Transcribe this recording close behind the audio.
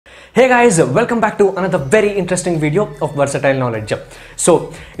Hey guys, welcome back to another very interesting video of versatile knowledge.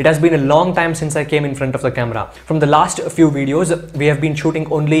 So it has been a long time since I came in front of the camera. From the last few videos, we have been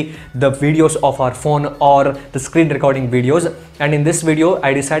shooting only the videos of our phone or the screen recording videos. And in this video,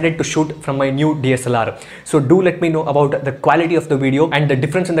 I decided to shoot from my new DSLR. So do let me know about the quality of the video and the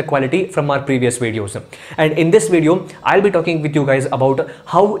difference in the quality from our previous videos. And in this video, I'll be talking with you guys about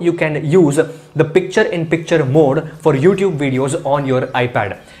how you can use the picture-in-picture mode for YouTube videos on your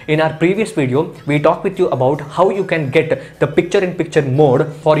iPad. In our previous video, we talked with you about how you can get the picture-in-picture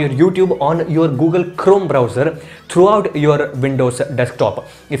mode for your YouTube on your Google Chrome browser throughout your Windows desktop.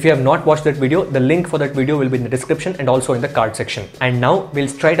 If you have not watched that video, the link for that video will be in the description and also in the card section. And now we'll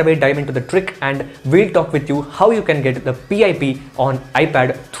straight away dive into the trick and we'll talk with you how you can get the PiP on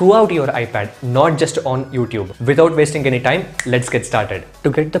iPad throughout your iPad, not just on YouTube. Without wasting any time, let's get started. To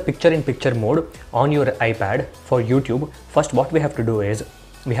get the picture-in-picture mode on your iPad for YouTube, first what we have to do is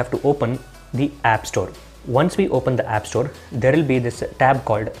we have to open the App Store. Once we open the App Store, there will be this tab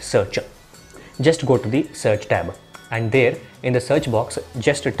called Search. Just go to the Search tab and there in the search box,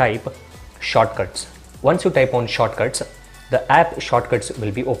 just type Shortcuts. Once you type on Shortcuts, the app Shortcuts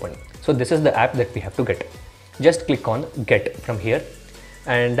will be open. So this is the app that we have to get. Just click on Get from here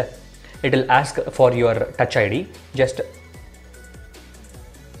and it will ask for your Touch ID. Just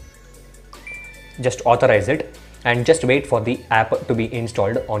authorize it and just wait for the app to be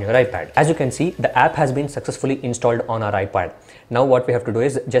installed on your iPad. As you can see, the app has been successfully installed on our iPad. Now what we have to do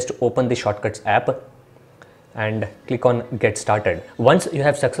is just open the Shortcuts app and click on Get Started. Once you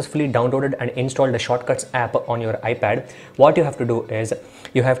have successfully downloaded and installed the Shortcuts app on your iPad, what you have to do is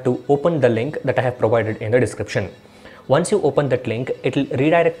you have to open the link that I have provided in the description. Once you open that link, it will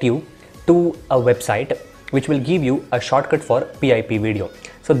redirect you to a website which will give you a shortcut for PiP video.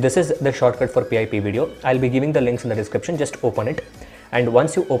 So this is the shortcut for PiP video. I'll be giving the links in the description. Just open it. And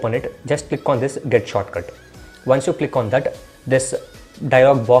once you open it, just click on this Get Shortcut. Once you click on that, this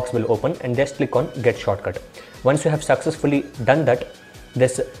dialog box will open and just click on Get Shortcut. Once you have successfully done that,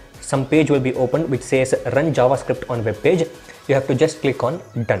 some page will be opened which says Run JavaScript on web page. You have to just click on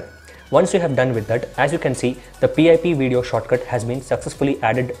Done. Once you have done with that, as you can see, the PiP video shortcut has been successfully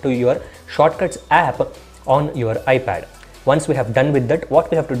added to your Shortcuts app on your iPad. Once we have done with that, what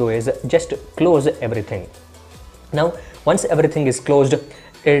we have to do is just close everything. Now, once everything is closed,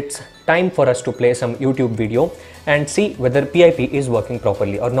 it's time for us to play some YouTube video and see whether PiP is working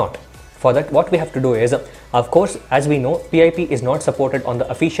properly or not. For that, what we have to do is, of course, as we know, PiP is not supported on the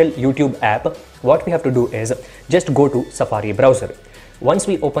official YouTube app. What we have to do is just go to Safari browser. Once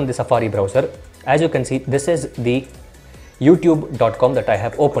we open the Safari browser, as you can see, this is the youtube.com that I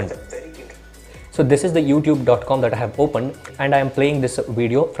have opened. So this is the youtube.com that I have opened and I am playing this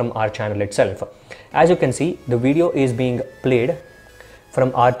video from our channel itself. As you can see, the video is being played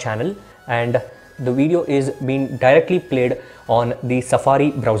from our channel and the video is being directly played on the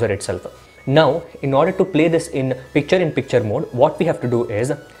Safari browser itself. Now, in order to play this in picture-in-picture mode, what we have to do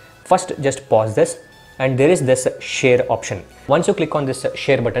is first just pause this and there is this share option. Once you click on this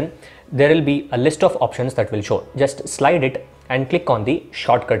share button, there will be a list of options that will show. Just slide it and click on the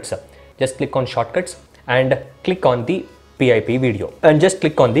shortcuts. Just click on Shortcuts and click on the PiP video and just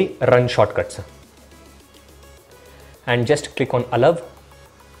click on the Run Shortcuts and just click on Allow.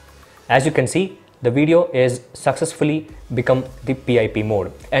 As you can see, the video is successfully become the PiP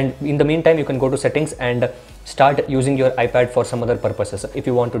mode, and in the meantime you can go to settings and start using your iPad for some other purposes. If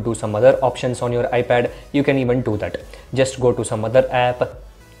you want to do some other options on your iPad, you can even do that. Just go to some other app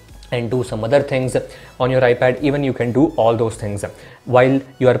and do some other things on your iPad. Even you can do all those things while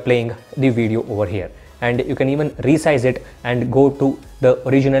you are playing the video over here, and you can even resize it and go to the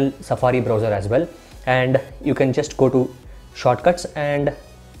original Safari browser as well, and you can just go to Shortcuts and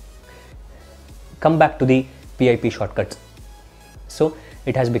come back to the PiP shortcuts. So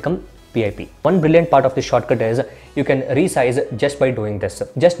it has become PiP. One brilliant part of this shortcut is you can resize just by doing this.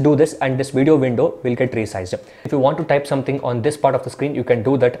 Just do this and this video window will get resized. If you want to type something on this part of the screen, you can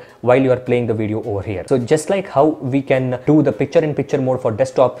do that while you are playing the video over here. So just like how we can do the picture-in-picture mode for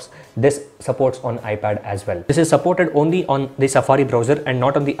desktops, this supports on iPad as well. This is supported only on the Safari browser and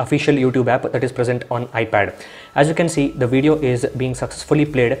not on the official YouTube app that is present on iPad. As you can see, the video is being successfully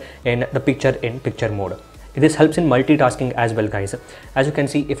played in the picture-in-picture mode. This helps in multitasking as well, guys. As you can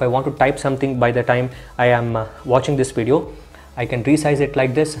see, if I want to type something by the time I am watching this video, I can resize it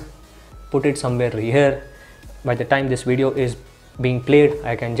like this, put it somewhere here. By the time this video is being played,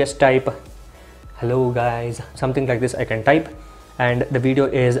 I can just type hello guys, something like this I can type, and the video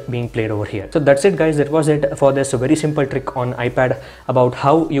is being played over here. So that's it guys, that was it for this very simple trick on iPad about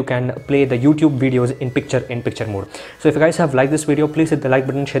how you can play the YouTube videos in picture mode. So if you guys have liked this video, please hit the like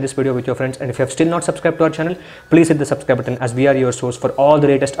button, share this video with your friends, and if you have still not subscribed to our channel, please hit the subscribe button, as we are your source for all the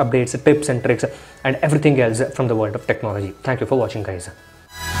latest updates, tips and tricks and everything else from the world of technology. Thank you for watching guys.